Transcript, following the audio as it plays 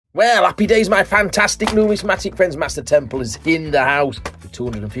Well, happy days, my fantastic numismatic friends. MasterTemple is in the house for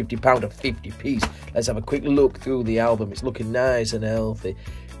 £250 a 50p. Let's have a quick look through the album. It's looking nice and healthy.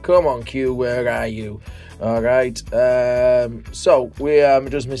 Come on, Q, where are you? All right, so we are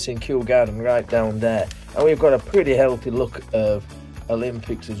just missing Kew Garden right down there. And we've got a pretty healthy look of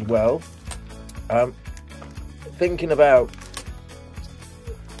Olympics as well. Thinking about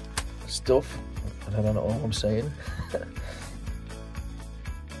stuff. I don't know what I'm saying.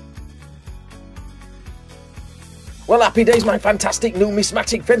 Well, happy days, my fantastic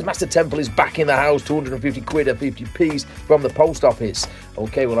numismatic friends. MasterTemple is back in the house. 250 quid a 50p's from the post office.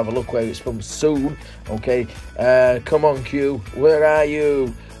 Okay, we'll have a look where it's from soon. Okay, come on, Q. Where are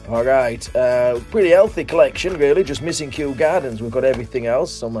you? All right, pretty healthy collection, really. Just missing Kew Gardens. We've got everything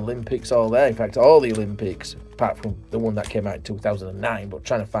else. Some Olympics all there. In fact, all the Olympics, apart from the one that came out in 2009. But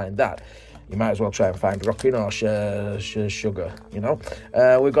trying to find that, you might as well try and find Rockin' or Sugar, you know.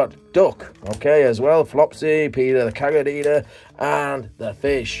 We've got Duck, okay, as well. Flopsy, Peter the Carrot Eater, and the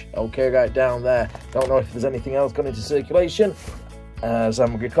Fish, okay, right down there. Don't know if there's anything else gone into circulation. As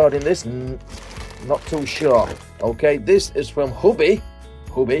I'm recording this, not too sure. Okay, this is from Hubby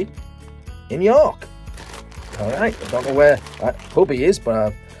in York. All right, I don't know where Hubby is, but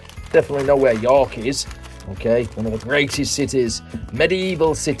I definitely know where York is. Okay, one of the greatest cities,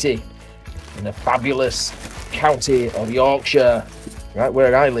 medieval city, in the fabulous county of Yorkshire, right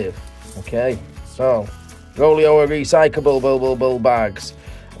where I live. Okay, so Rolio recyclable bubble bags.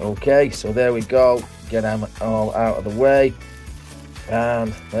 Okay, so there we go. Get them all out of the way,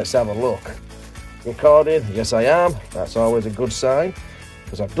 and let's have a look. Recording? Yes, I am. That's always a good sign,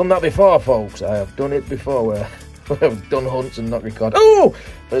 because I've done that before, folks. I have done it before where I've done hunts and not recorded. Oh,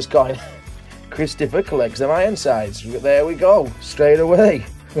 first coin. Christopher collects them Ironsides. There we go, straight away.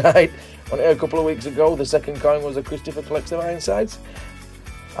 Right. On it a couple of weeks ago, the second coin was a Christopher collects them Ironsides.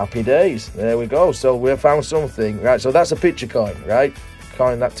 Happy days. There we go. So we found something. Right, so that's a picture coin, right?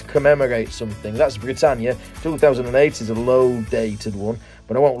 Coin that to commemorate something. That's Britannia. 2008 is a low-dated one,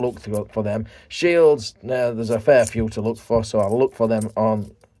 but I won't look for them. Shields, now there's a fair few to look for, so I'll look for them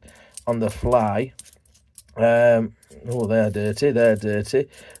on the fly. Oh, they're dirty.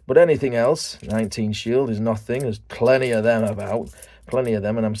 But anything else, 19 shield is nothing. There's plenty of them about. Plenty of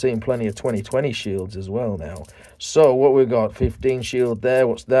them, and I'm seeing plenty of 2020 shields as well now. So what we've got, 15 shield there.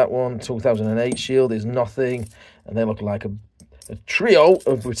 What's that one? 2008 shield is nothing, and they look like a trio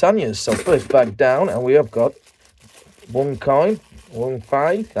of Britannias. So first bag down, and we have got one coin, 1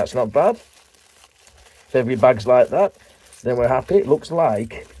 find. That's not bad. If every bag's like that, then we're happy. It looks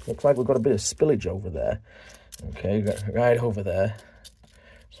like we've got a bit of spillage over there. Okay, right over there.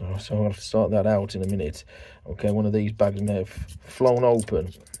 So I'll have to sort that out in a minute. Okay, one of these bags may have flown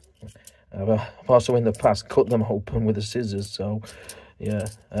open. I've also in the past cut them open with the scissors, so yeah.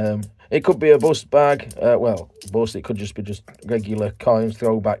 It could be a bust bag. Well, bust, it could just be regular coins,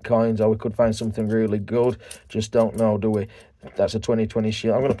 throwback coins, or we could find something really good. Just don't know, do we? That's a 2020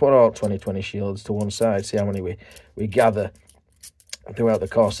 shield. I'm going to put all 2020 shields to one side, see how many we gather throughout the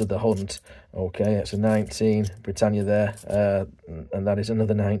course of the hunt. Okay, it's a 19 Britannia there, and that is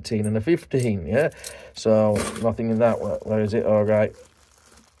another 19 and a 15. Yeah, so nothing in that. Where is it? All right,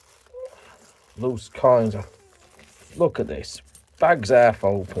 loose coins. Look at this, bag's half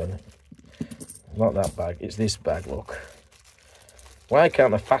open. Not that bag, it's this bag. Look, why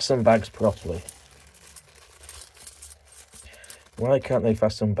can't they fasten bags properly? Why can't they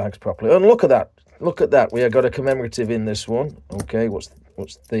fasten bags properly? And look at that. Look at that. We have got a commemorative in this one. Okay, what's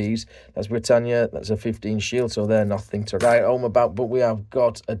these? That's Britannia. That's a 15 shield, so they're nothing to write home about. But we have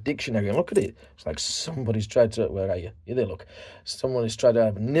got a dictionary, and look at it. It's like somebody's tried to... Where are you? Here they look. Somebody's tried to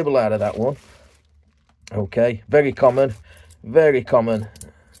have a nibble out of that one. Okay, very common. Very common.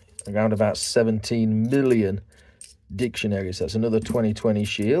 Around about 17 million dictionaries. That's another 2020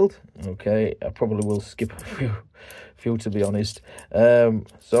 shield. Okay, I probably will skip a few to be honest. So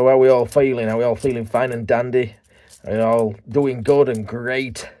how are we all feeling? Are we all feeling fine and dandy? Are we all doing good and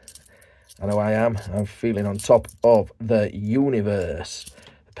great? I know I am. I'm feeling on top of the universe.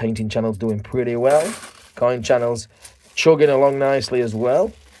 The painting channel's doing pretty well. Coin channel's chugging along nicely as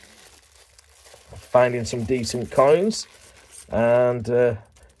well. Finding some decent coins, and we're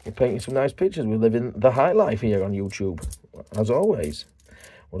painting some nice pictures. We're living the high life here on YouTube, as always.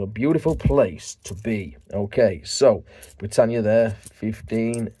 What a beautiful place to be. Okay, so Britannia there,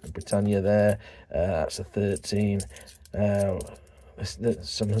 15. Britannia there, that's a 13.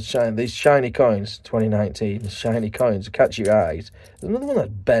 These shiny coins, 2019, shiny coins, catch your eyes. There's another one that's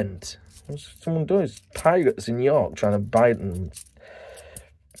bent. What's someone doing? It's pirates in York trying to bite and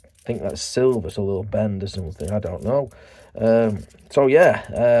I think that's silver, it's a little bend or something, I don't know. So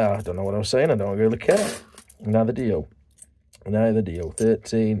yeah, I don't know what I was saying. I don't really care. Neither do you. Neither do you.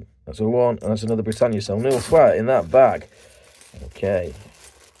 13. That's a 1, and that's another Britannia. So nil flat in that bag. Okay.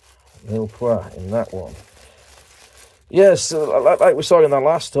 Nil flat in that one. Yes, like we saw in the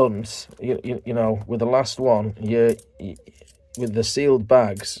last hunt, you know, with the last one, with the sealed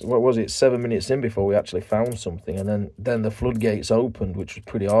bags, what was it, 7 minutes in before we actually found something, and then the floodgates opened, which was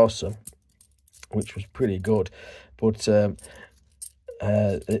pretty awesome, which was pretty good. But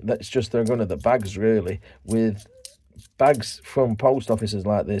that's just the run of the bags, really. With bags from post offices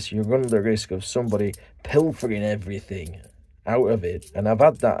like this, you run the risk of somebody pilfering everything out of it, and I've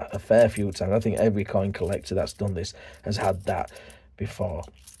had that a fair few times. I think every coin collector that's done this has had that before.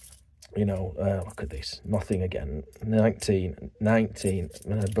 You know, look at this, nothing again. 19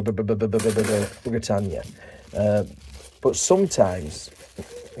 Britannia. But sometimes,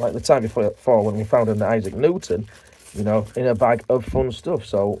 like the time before when we found an Isaac Newton, you know, in a bag of fun stuff.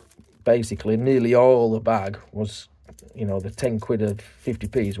 So basically nearly all the bag was, you know, the 10 quid of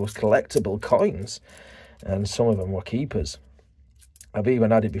 50p's was collectible coins, and some of them were keepers. I've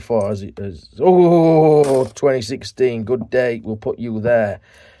even had it before as 2016, good date, we'll put you there.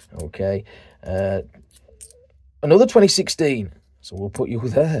 Okay. Another 2016, so we'll put you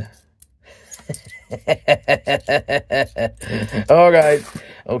there. All right.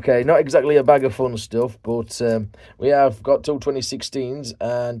 Okay, not exactly a bag of fun stuff, but we have got 2 2016s,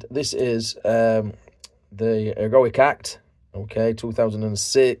 and this is the Heroic Act, okay,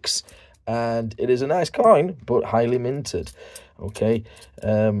 2006, and it is a nice coin, but highly minted. Okay,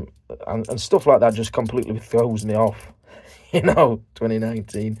 and stuff like that just completely throws me off. You know,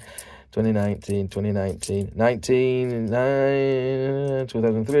 2019,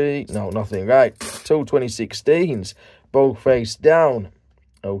 2003, no, nothing. Right, 2 2016s, both face down.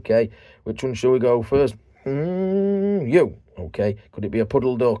 Okay, which one shall we go first? You. Okay, could it be a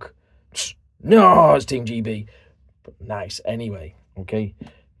puddle duck? No, it's Team GB. But nice anyway. Okay,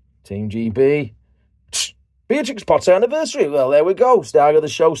 Team GB. Beatrix Potter anniversary. Well, there we go. Star of the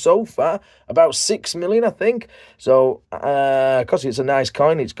show so far. About 6 million, I think. So, because it's a nice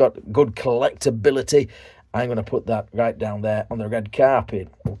coin, it's got good collectability. I'm going to put that right down there on the red carpet.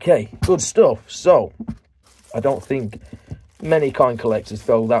 Okay, good stuff. So, I don't think many coin collectors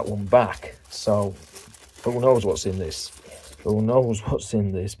throw that one back. So, who knows what's in this? Who knows what's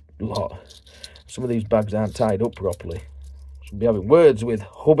in this lot? Some of these bags aren't tied up properly. So, we'll be having words with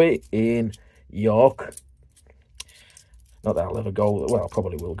hubby in York. Not that I'll ever go, well, I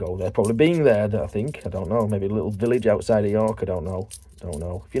probably will go there. Probably being there, I think. I don't know. Maybe a little village outside of York. I don't know. Don't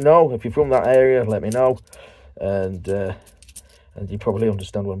know. If you know, if you're from that area, let me know. And you probably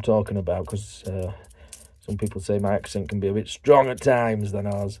understand what I'm talking about, because some people say my accent can be a bit strong at times than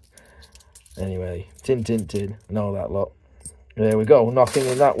ours. Anyway, tin, tin, tin, and all that lot. There we go. Nothing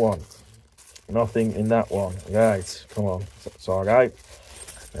in that one. Nothing in that one. Right, come on. It's all right.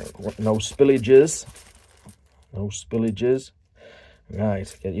 No spillages. No spillages. Right,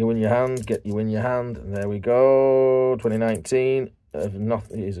 get you in your hand, get you in your hand. And there we go. 2019.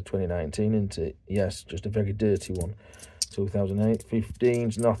 Nothing. It is a 2019, isn't it? Yes, just a very dirty one. 2008.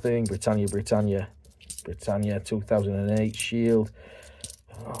 15's nothing. Britannia. 2008 Shield.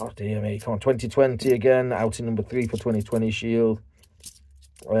 Oh, dear me. Come on, 2020 again. Out in number 3 for 2020 Shield.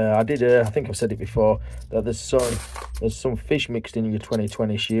 I think I've said it before, that there's some fish mixed in your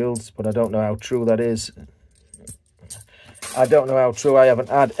 2020 Shields, but I don't know how true that is. I don't know how true. I haven't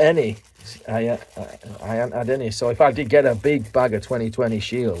had any. I haven't had any. So if I did get a big bag of 2020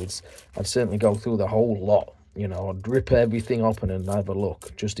 Shields, I'd certainly go through the whole lot. You know, I'd rip everything open and have a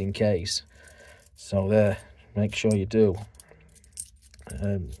look, just in case. So there, make sure you do.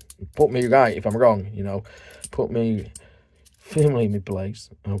 Put me right if I'm wrong, you know. Put me firmly in my place.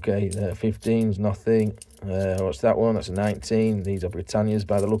 Okay, 15's nothing. What's that one? That's a 19. These are Britannias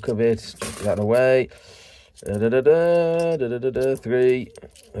by the look of it. Take that away. 3.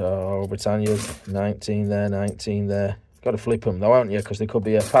 Oh, Britannia's 19 there, 19 there. Got to flip them though, haven't you? Because they could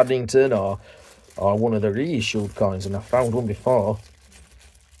be a Paddington or one of the reissued coins. And I found one before.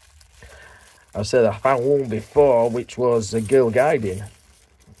 I said I found one before, which was a Girl Guiding. I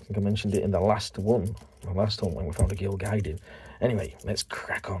think I mentioned it in the last one. The last one when we found a Girl Guiding. Anyway, let's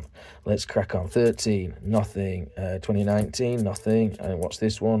crack on. Let's crack on. 13, nothing. 2019, nothing. And what's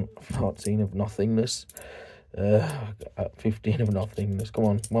this one? 14 of nothingness. 15 of nothingness. Come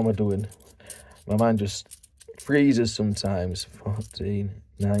on, what am I doing? My mind just freezes sometimes. 14,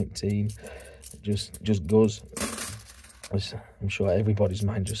 19. Just goes. I'm sure everybody's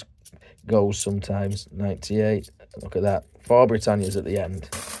mind just goes sometimes. 98. Look at that. 4 Britannias at the end.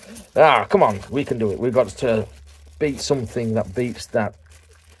 Ah, come on. We can do it. We've got to beat something that beats that.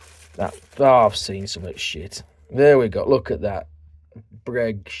 Oh, I've seen so much shit. There we go. Look at that.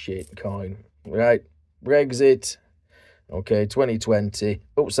 Brexit coin. Right. Brexit. Okay, 2020.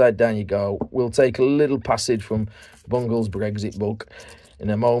 Upside down you go. We'll take a little passage from Bungle's Brexit book in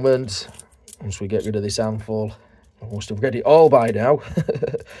a moment. Once we get rid of this handful. I must have read it all by now.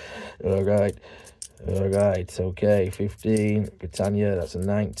 All right. Okay, 15. Britannia, that's a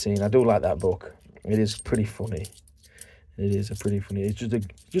 19. I do like that book. It is pretty funny. It is a pretty funny. It's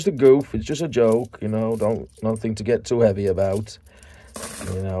just a goof. It's just a joke, you know. Nothing to get too heavy about.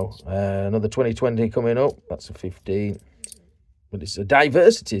 You know, another 2020 coming up. That's a 15. But it's a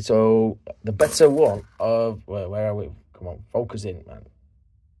diversity. So the better one of where are we? Come on, focus in, man.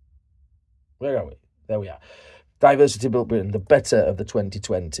 Where are we? There we are. Diversity built Britain, the better of the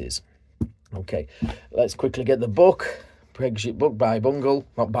 2020s. Okay, let's quickly get the book. Brexit book by Bungle,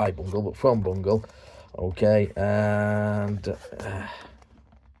 not by Bungle, but from Bungle. Okay, and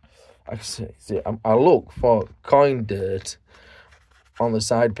I look for coin dirt on the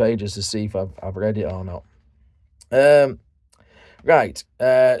side pages to see if I've read it or not. Right,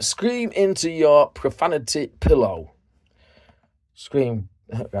 scream into your profanity pillow. Scream.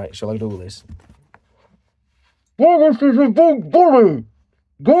 Right, shall I do this? Boris is a big bully.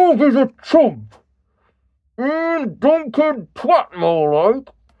 Gove is a chump. And Duncan twat more like.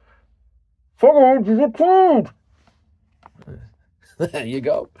 Forwards is a prude. There you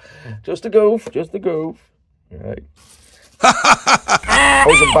go. Just a goof. Right. I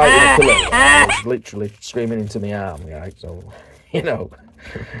wasn't biting a pillow. I was literally screaming into my arm, right? So, you know.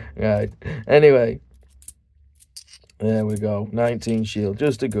 Right. Anyway. There we go. 19 shield.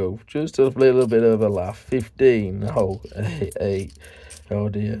 Just a goof. Just a little bit of a laugh. 15. No. 8. Oh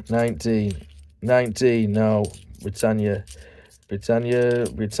dear. 19. No. Britannia,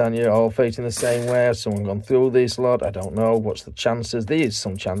 all facing the same way. Has someone gone through this lot? I don't know. What's the chances? There's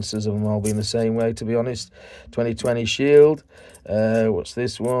some chances of them all being the same way, to be honest. 2020 shield. What's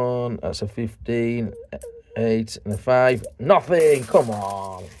this one? That's a 15. 8 and a 5. Nothing. Come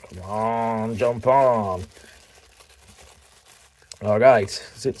on. Jump on. All right.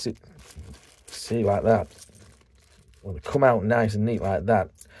 See like that. When they come out nice and neat like that,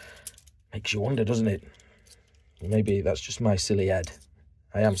 makes you wonder, doesn't it? Maybe that's just my silly head.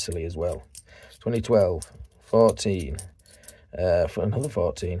 I am silly as well. 2012, 14, for another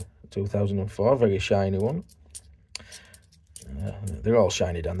 14, 2004, very shiny one. They're all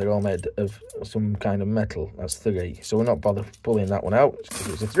shiny, Dan. They're all made of some kind of metal. That's 3. So we're not bothered pulling that one out because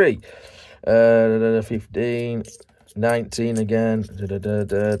it's a 3. 15, 19 again.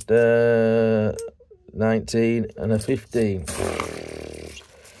 19 and a 15.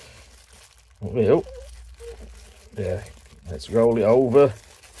 Well, yeah, let's roll it over.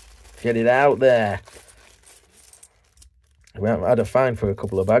 Get it out there. We haven't had a fine for a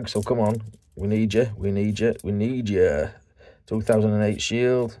couple of bags, so come on. We need you. 2008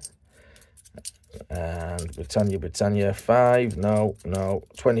 shield. And Britannia 5. No.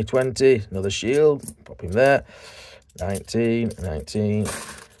 2020, another shield. Pop him there. 19.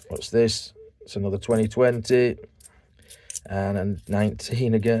 What's this? It's another 2020. And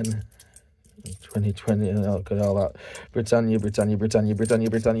 19 again. 2020, and look at all that. Britannia.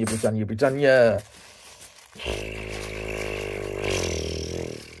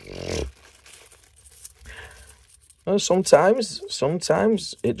 Well,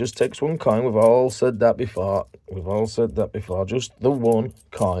 sometimes it just takes one coin. We've all said that before. Just the one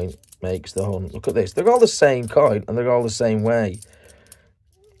coin makes the hunt. Look at this. They're all the same coin, and they're all the same way.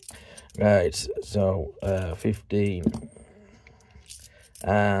 Right, so 15.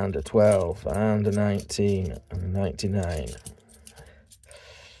 And a 12, and a 19, and a 99.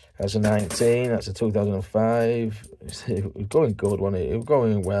 That's a 19, that's a 2005. It was going good, wasn't it? It was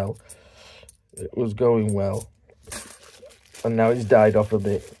going well. And now it's died off a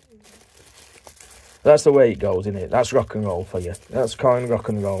bit. That's the way it goes, isn't it? That's rock and roll for you. That's coin rock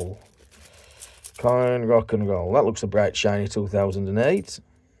and roll. That looks a bright, shiny 2008.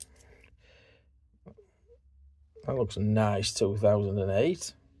 That looks a nice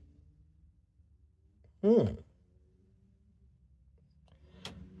 2008. I'm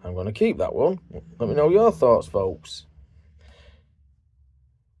going to keep that one. Let me know your thoughts, folks.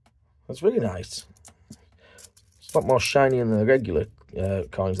 That's really nice. It's a lot more shiny than the regular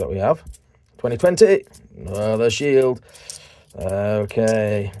coins that we have. 2020. Another shield.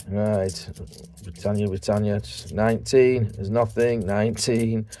 Okay. Right. Britannia. 19. There's nothing.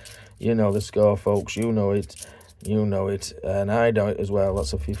 19. You know the score, folks. You know it. And I know it as well.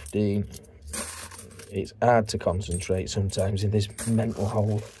 That's a 15. It's hard to concentrate sometimes in this mental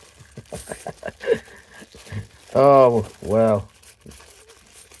hole. Oh, well.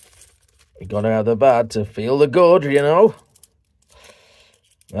 You got to have the bad to feel the good, you know.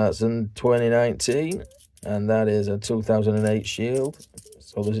 That's in 2019, and that is a 2008 Shield.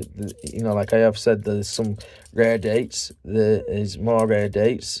 So there's, you know, like I have said, there's some rare dates. There is more rare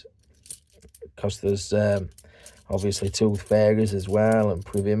dates because there's obviously tooth fairies as well, and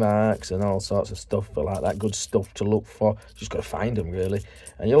privy marks and all sorts of stuff for like that. Good stuff to look for. Just got to find them really,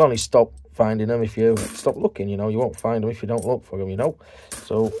 and you'll only stop finding them if you stop looking. You know, you won't find them if you don't look for them. You know,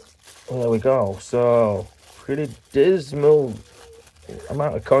 so there we go. So pretty dismal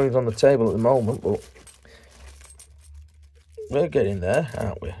amount of coins on the table at the moment, but we're getting there,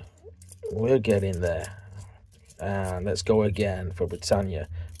 aren't we? We're getting there. And let's go again for Britannia.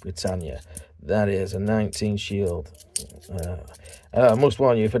 That is a 19 Shield. I must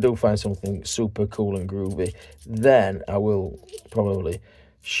warn you, if I do find something super cool and groovy, then I will probably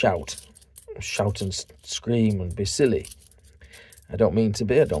shout and scream and be silly. I don't mean to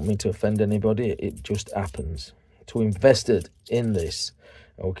be. I don't mean to offend anybody. It just happens. To invested in this.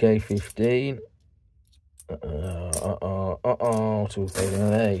 Okay, 15.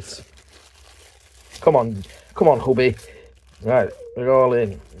 2008. Come on, hubby. Right, we're all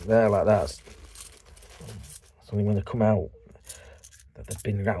in there like that. It's only when they come out that they've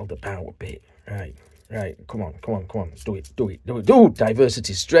been rattled about a bit. Right, come on. Do it.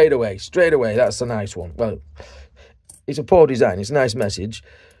 Diversity straight away. That's a nice one. Well, it's a poor design. It's a nice message.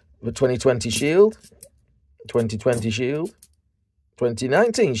 The 2020 Shield, 2020 Shield,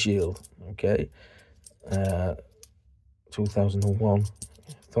 2019 Shield. Okay. 2001.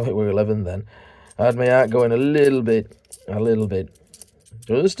 Thought it were 11 then. I had my heart going a little bit,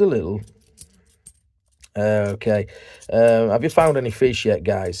 just a little. Okay. Have you found any fish yet,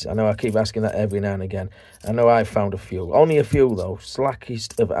 guys? I know I keep asking that every now and again. I know I've found a few. Only a few though.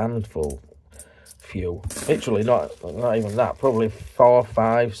 Slackest of handful. Few. Literally not even that. Probably 4 or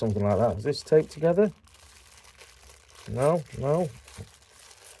 5, something like that. Is this taped together? No.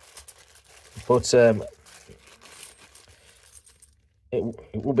 But it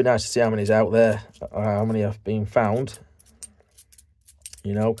would be nice to see how many's out there, how many have been found.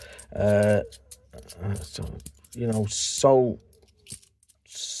 You know, so, you know, so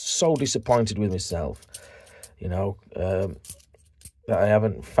disappointed with myself. You know, that I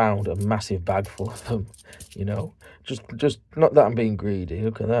haven't found a massive bag full of them. You know, just not that I'm being greedy.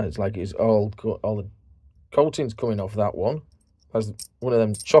 Look at that. It's like it's all the coating's coming off that one. That's one of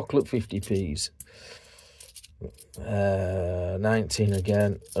them chocolate 50p's. 19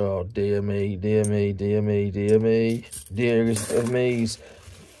 again. Oh dear me, dearest of me's.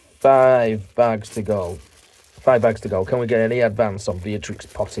 5 bags to go. Can we get any advance on Beatrix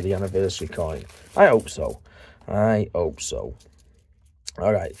Potty, the anniversary coin? I hope so. All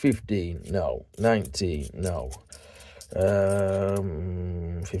right, 15, no. 19, no.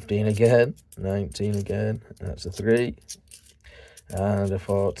 15 again. 19 again. That's a 3. And a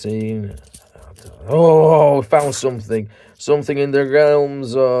 14. Oh, found something in the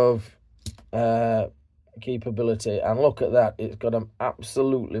realms of keepability, and look at that. It's got an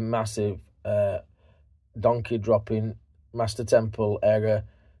absolutely massive donkey dropping MasterTemple error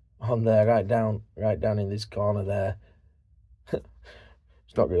on there, right down in this corner there.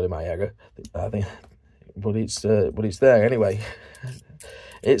 It's not really my error, I think, but it's there anyway.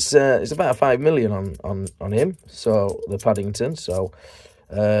 It's about 5 million on him, so the Paddington. So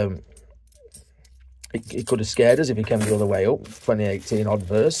it could have scared us if he came the other way up. 2018 odd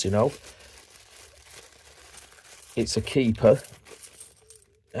verse, you know. It's a keeper,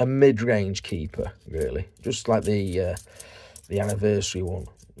 a mid-range keeper, really, just like the anniversary one.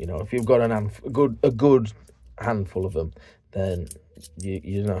 You know, if you've got a good handful of them, then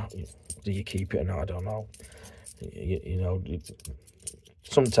you know, do you keep it or not? I don't know. You know,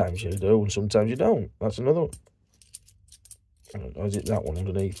 sometimes you do and sometimes you don't. That's another one. Or is it that one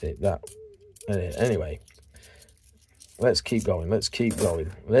underneath it? That. Anyway, let's keep going. Let's keep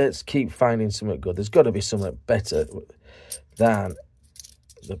finding something good. There's got to be something better than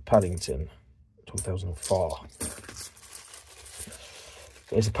the Paddington 2004.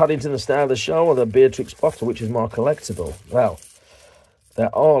 Is the Paddington the star of the show, or the Beatrix Potter, which is more collectible? Well,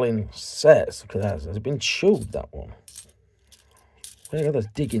 they're all in sets. Look at that. It's been chewed, that one. Where are they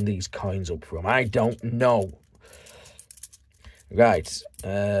digging these coins up from? I don't know. Right,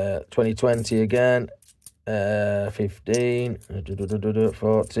 2020 again, 15,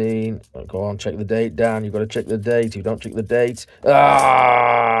 14, go on, check the date down, you've got to check the date, if you don't check the date,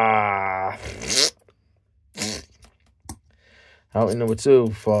 out in number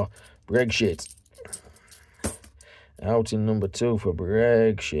 2 for Brexit,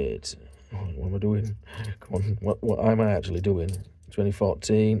 What am I doing? Come on, what am I actually doing?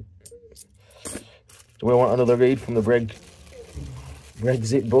 2014. Do we want another read from the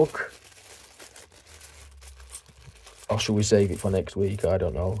Brexit book? Or should we save it for next week? I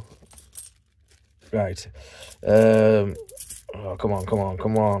don't know. Right. Oh, come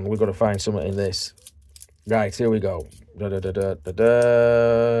on. We've got to find something in this. Right, here we go.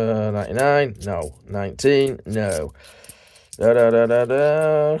 99, no. 19, no.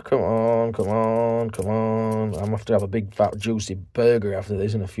 Come on. I'm going to have to have a big, fat, juicy burger after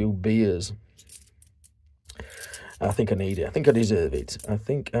this and a few beers. I think I need it. I think I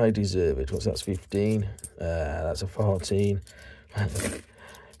deserve it. What's that's 15? That's a 14.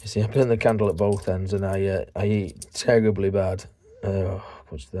 You see, I burn the candle at both ends and I eat terribly bad.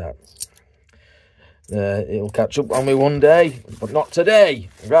 What's that? It'll catch up on me one day, but not today.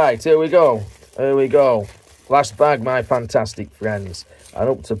 Right, here we go. Last bag, my fantastic friends. And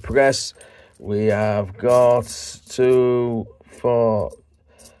up to press, we have got 2, 4,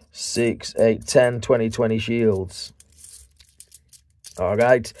 6, 8, 10, 20 shields. All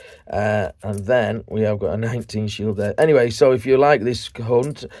right. And then we have got a 19 shield there. Anyway, so if you like this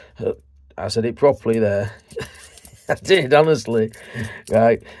hunt, I said it properly there. I did, honestly.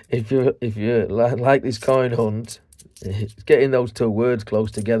 Right. If you like this coin hunt, getting those two words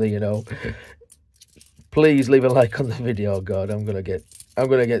close together, you know. Please leave a like on the video. Oh God, I'm gonna get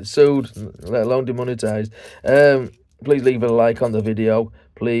sued, let alone demonetized. Please leave a like on the video.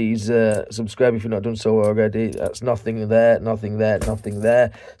 Please subscribe if you've not done so already. That's nothing there.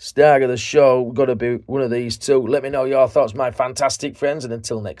 Star of the show, got to be one of these two. Let me know your thoughts, my fantastic friends. And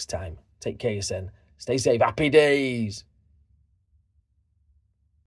until next time, take care, son. Stay safe. Happy days.